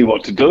of us knew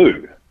what to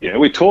do. Yeah,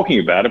 we're talking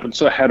about it, but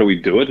so how do we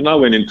do it? And I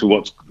went into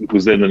what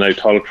was then the Native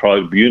Title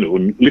Tribunal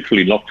and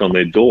literally knocked on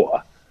their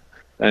door.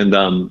 And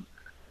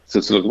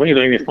so when you're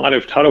doing this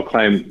native title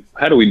claim,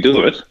 how do we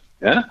do it?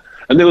 Yeah.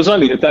 And there was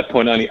at that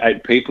point only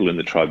 8 people in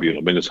the tribunal.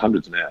 I mean, there's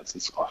hundreds now.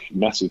 It's a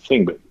massive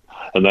thing.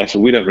 And they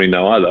said, we don't really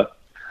know either.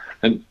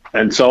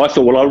 And so I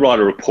thought, well, I'll write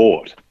a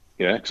report.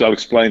 Yeah, because I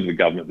explained to the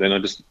government. Then I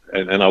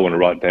want to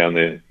write down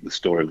the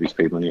story of these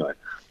people anyway.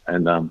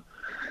 And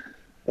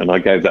I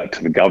gave that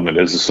to the government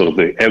as a sort of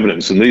the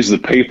evidence. And these are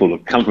the people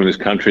that come from this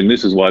country, and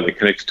this is why they're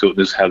connected to it, and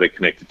this is how they're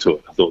connected to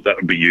it. I thought that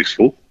would be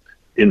useful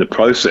in the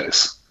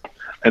process.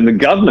 And the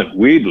government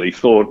weirdly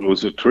thought it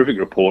was a terrific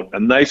report,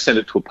 and they sent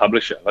it to a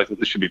publisher. They thought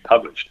this should be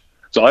published.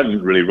 So I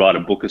didn't really write a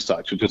book as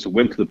such. It just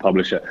went to the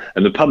publisher,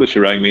 and the publisher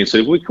rang me and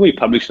said, well, can we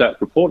publish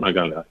that report? And I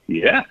go,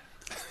 yeah.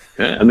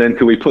 And then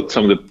can we put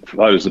some of the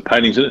photos, the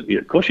paintings in it? Yeah,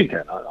 of course you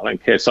can. I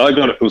don't care. So I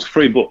got it. It was a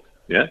free book.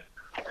 Yeah.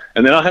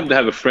 And then I happened to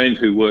have a friend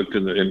who worked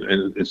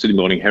in Sydney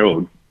Morning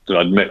Herald that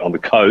I'd met on the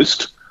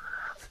coast,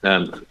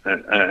 and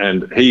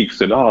he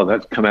said, "Oh,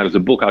 that's come out as a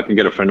book. I can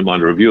get a friend of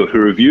mine to review it." Who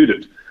reviewed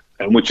it,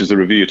 and which is the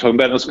review you're talking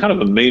about. It was kind of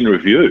a mean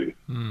review,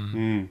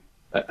 and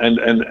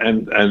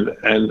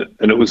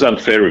it was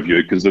unfair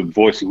review because it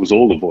was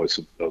all the voice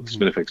of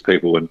Spinifex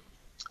people, and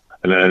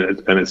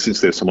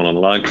since there's someone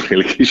online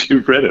clearly because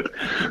you've read it,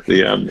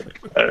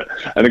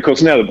 and of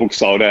course now the book's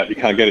sold out. You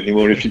can't get it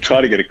anymore. And if you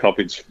try to get a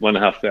copy, it's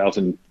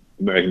 $1,500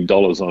 American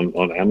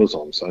on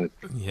Amazon. So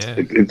yeah,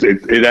 it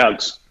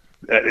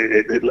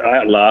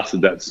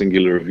outlasted that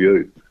singular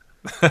review.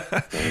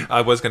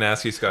 I was going to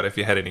ask you, Scott, if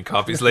you had any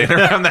copies laying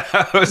around the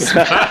house.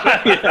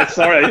 Yeah,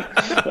 sorry.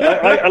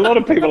 A lot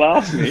of people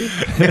ask me,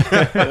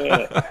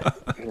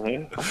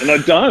 and I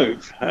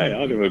don't. Hey,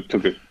 I never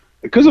took it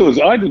because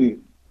I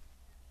didn't.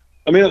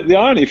 I mean, the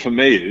irony for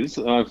me is,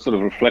 I'm sort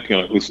of reflecting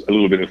on it with a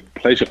little bit of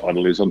pleasure on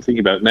it, I'm thinking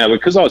about it now,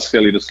 because I was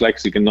fairly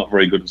dyslexic and not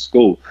very good at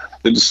school.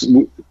 And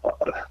you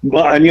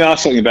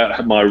asked something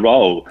about my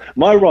role.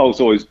 My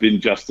role's always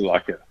been just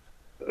like a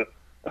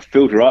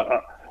filter.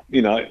 I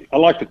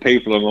like the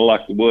people and I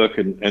like the work,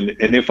 and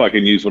if I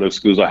can use whatever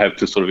skills I have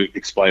to sort of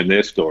explain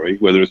their story,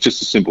 whether it's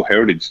just a simple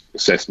heritage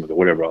assessment or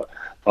whatever,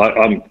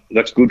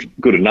 that's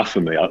good enough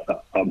for me.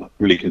 I'm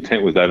really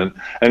content with that.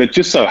 And it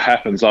just so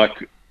happens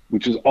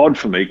which is odd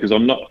for me because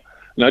I'm not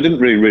And I didn't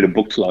really read a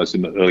book till I was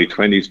in my early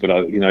 20s, but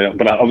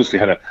I obviously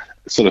had a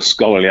sort of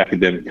scholarly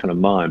academic kind of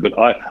mind. But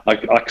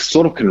I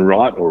sort of can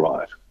write all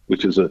right,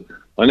 which is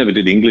I never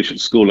did English at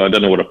school. I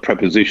don't know what a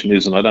preposition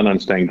is, and I don't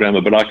understand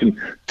grammar, but I can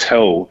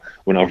tell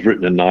when I've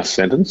written a nice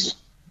sentence.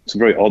 It's a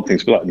very odd thing.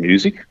 It's like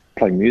music,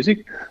 playing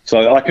music.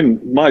 So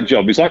my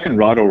job is I can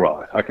write all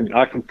right. I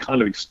can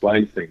kind of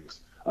explain things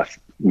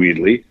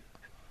weirdly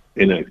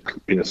in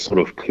a sort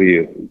of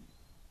clear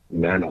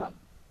manner.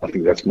 I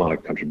think that's my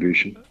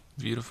contribution.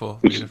 Beautiful.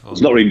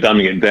 It's not really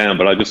dumbing it down,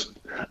 but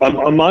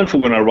I'm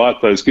mindful when I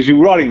write those, because you're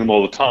writing them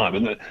all the time,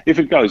 and if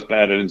it goes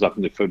bad, it ends up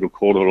in the federal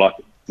court, or like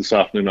this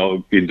afternoon I'll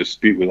be in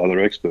dispute with other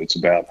experts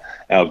about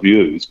our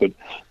views. But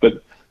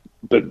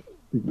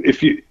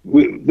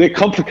they're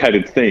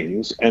complicated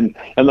things, and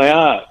they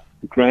are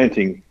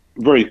granting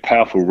very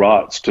powerful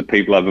rights to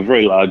people over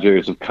very large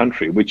areas of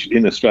country, which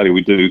in Australia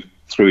we do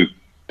through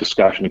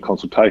discussion and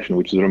consultation,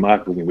 which is a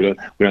remarkable thing. We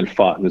don't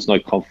fight, and there's no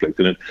conflict,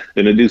 and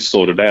it is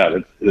sorted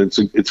out.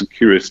 It's a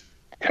curious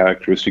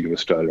characteristic of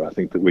Australia, I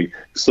think, that we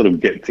sort of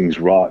get things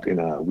right in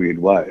a weird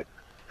way.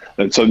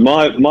 And so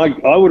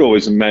I would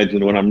always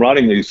imagine when I'm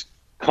writing these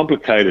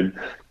complicated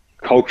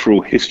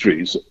cultural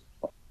histories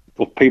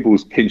of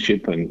people's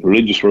kinship and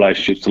religious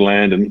relationships to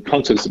land and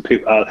concepts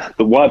that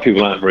white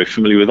people aren't very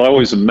familiar with, I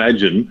always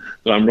imagine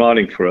that I'm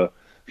writing for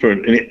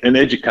an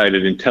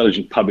educated,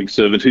 intelligent public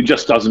servant who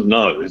just doesn't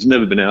know, has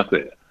never been out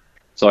there.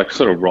 So I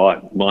sort of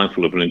write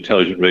mindful of an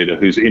intelligent reader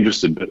who's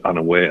interested but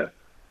unaware.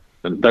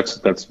 And that's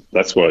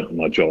what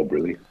my job,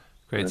 really.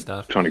 Great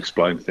stuff. Trying to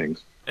explain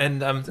things.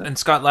 And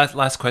Scott,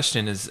 last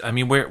question is, I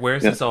mean, where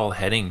is this all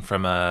heading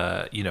from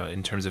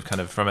in terms of kind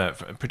of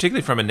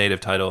particularly from a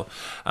native title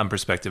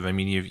perspective? I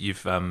mean,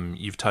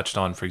 you've touched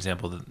on, for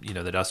example,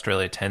 that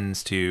Australia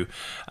tends to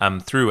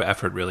through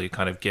effort really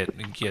kind of get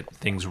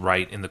things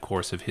right in the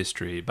course of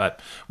history.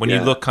 But when you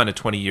look kind of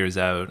 20 years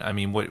out, I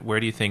mean, where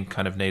do you think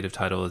kind of native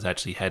title is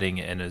actually heading,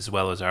 and as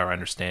well as our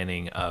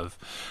understanding of,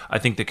 I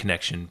think, the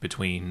connection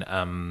between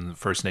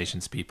First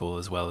Nations people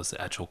as well as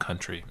the actual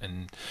country,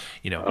 and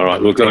all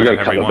right, look, I've got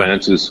a couple of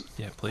answers.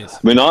 Yeah, please. I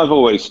mean, I've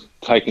always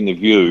taken the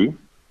view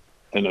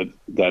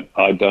that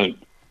I don't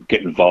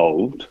get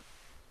involved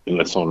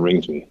unless someone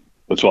rings me.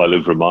 That's why I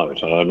live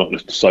remote. I'm not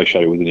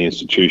associated with any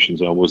institutions,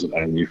 and I wasn't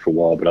ANU for a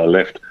while, but I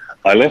left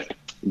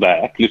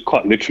that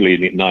quite literally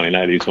in the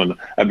 1980s when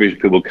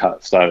Aboriginal people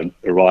started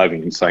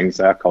arriving and saying, it's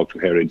our cultural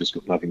heritage, it's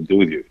got nothing to do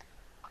with you.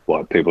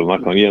 White people are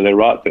like, going, yeah, they're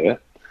right there.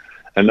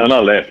 And then I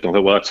left, and I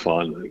thought, well, that's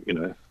fine,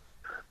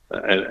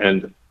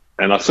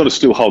 And I sort of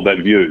still hold that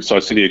view. So I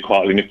sit here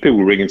quietly, and if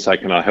people ring and say,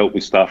 can I help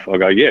with stuff? I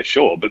go, yeah,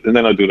 sure. But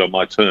then I do it on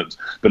my terms.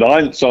 But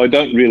I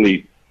don't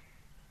really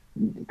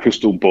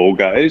crystal ball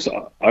gaze.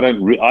 I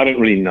don't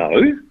really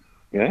know.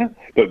 Yeah.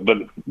 But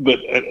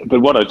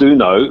what I do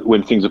know,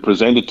 when things are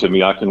presented to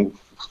me, I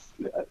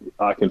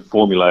can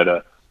formulate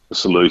a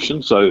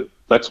solution. So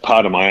that's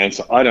part of my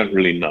answer. I don't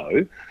really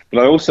know. But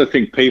I also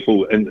think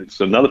people, and it's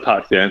another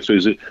part of the answer,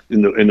 is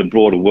in the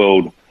broader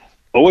world,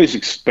 always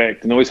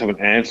expect and always have an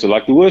answer.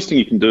 Like, the worst thing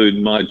you can do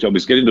in my job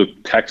is get into a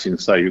taxi and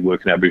say you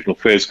work in Aboriginal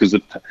affairs, because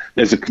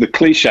there's the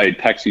cliched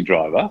taxi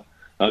driver,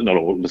 not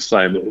all the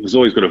same, but has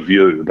always got a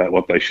view about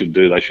what they should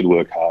do. They should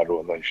work harder,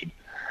 or they should,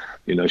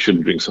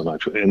 shouldn't drink so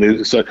much. And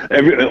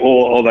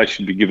or they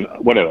should be given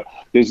whatever.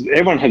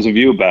 Everyone has a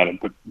view about it,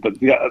 but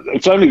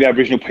it's only the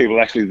Aboriginal people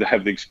actually that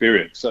have the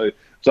experience. So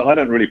I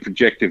don't really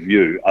project a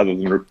view other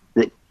than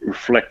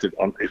reflect it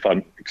on if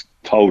I'm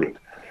told it.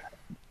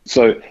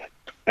 So.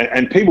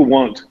 And people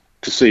want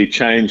to see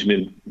change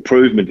and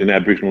improvement in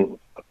Aboriginal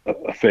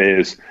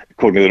affairs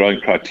according to their own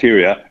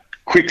criteria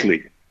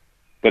quickly,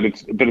 but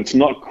it's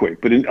not quick.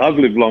 But I've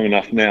lived long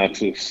enough now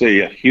to see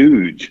a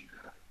huge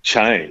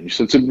change.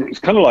 So it's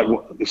kind of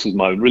like, this is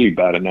my really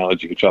bad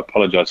analogy, which I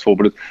apologise for,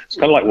 but it's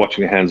kind of like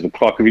watching the hands of a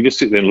clock. If you just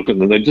sit there and look at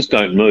them, they just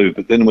don't move.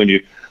 But then when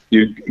you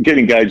get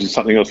engaged in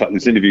something else like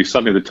this interview,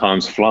 suddenly the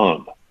time's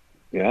flown.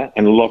 Yeah,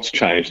 and a lot's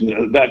changed.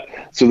 And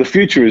so the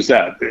future is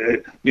that,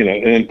 an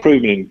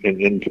improvement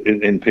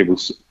in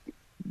people's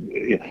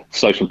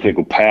social and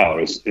political power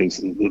is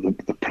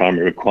the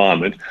primary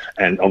requirement.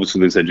 And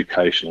obviously there's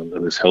education and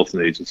there's health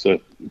needs, and so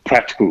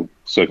practical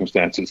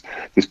circumstances.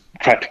 There's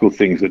practical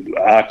things that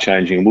are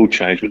changing and will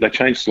change, but they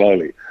change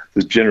slowly.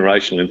 There's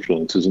generational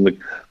influences, and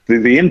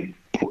the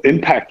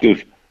impact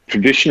of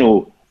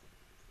traditional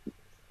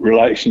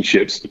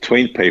relationships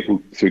between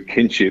people through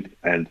kinship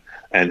and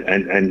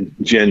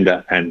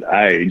gender and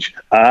age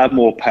are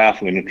more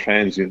powerful in a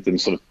transient than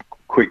sort of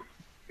quick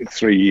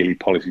 3-yearly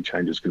policy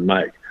changes can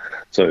make.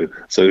 So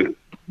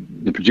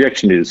the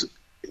projection is,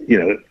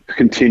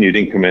 continued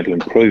incremental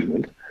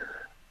improvement,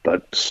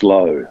 but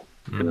slow,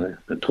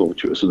 and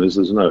tortuous. And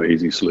there's no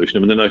easy solution. I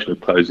mean, the notion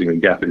of closing the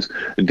gap is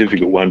a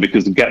difficult one,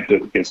 because the gap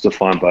gets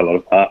defined by a lot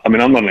of. I'm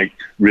not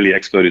really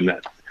expert in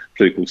that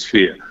political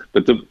sphere,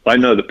 but I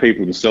know the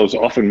people themselves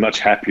are often much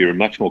happier and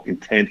much more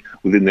content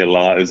within their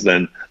lives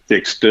than the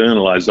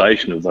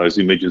externalization of those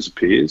images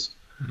appears.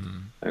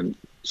 And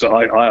so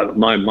I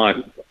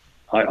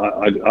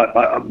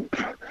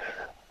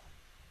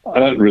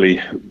don't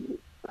really.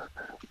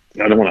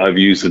 I don't want to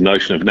overuse the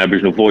notion of an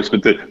Aboriginal voice,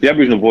 but the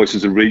Aboriginal voice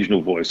is a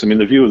regional voice. I mean,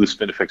 the view of the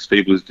Spinifex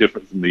people is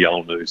different from the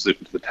Yolngus,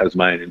 different to the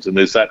Tasmanians, and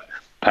there's that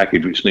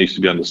package which needs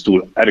to be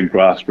understood at a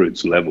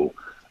grassroots level,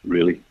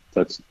 really.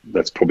 That's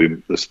probably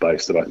the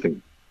space that I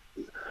think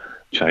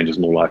change is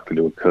more likely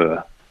to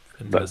occur,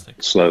 Fantastic.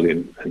 but slowly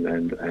and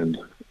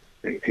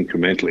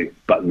incrementally,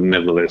 but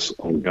nevertheless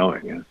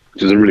ongoing, yeah.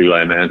 Which is a really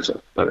lame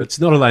answer. But It's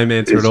not a lame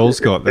answer at all,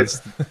 Scott.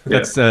 That's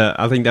yeah.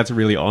 I think that's a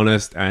really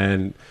honest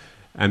and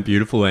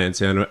beautiful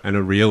answer and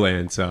a real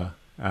answer,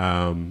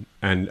 and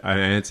an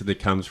answer that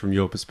comes from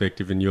your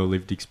perspective and your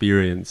lived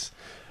experience.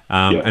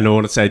 And I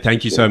want to say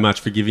thank you so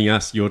much for giving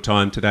us your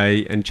time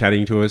today and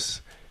chatting to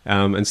us,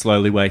 and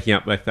slowly waking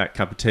up with that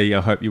cup of tea. I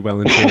hope you're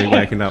well and truly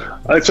waking up.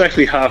 It's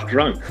actually half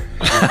drunk.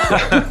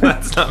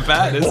 That's not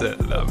bad, is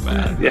it? Not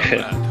bad.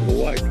 Yeah, I'm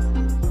awake.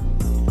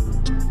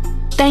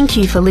 Thank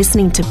you for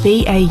listening to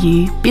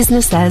BAU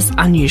Business as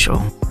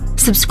Unusual.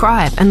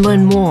 Subscribe and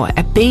learn more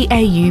at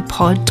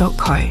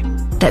baupod.co.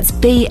 That's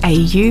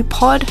baupod.co.